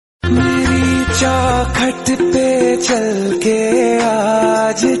चौखट पे चल के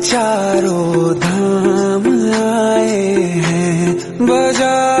आज चारों धाम आए हैं।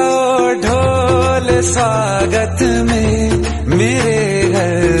 बजाओ ढोल स्वागत में मेरे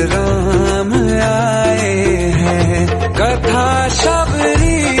घर राम आए हैं। कथा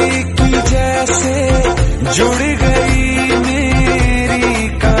शबरी की जैसे जुड़ गई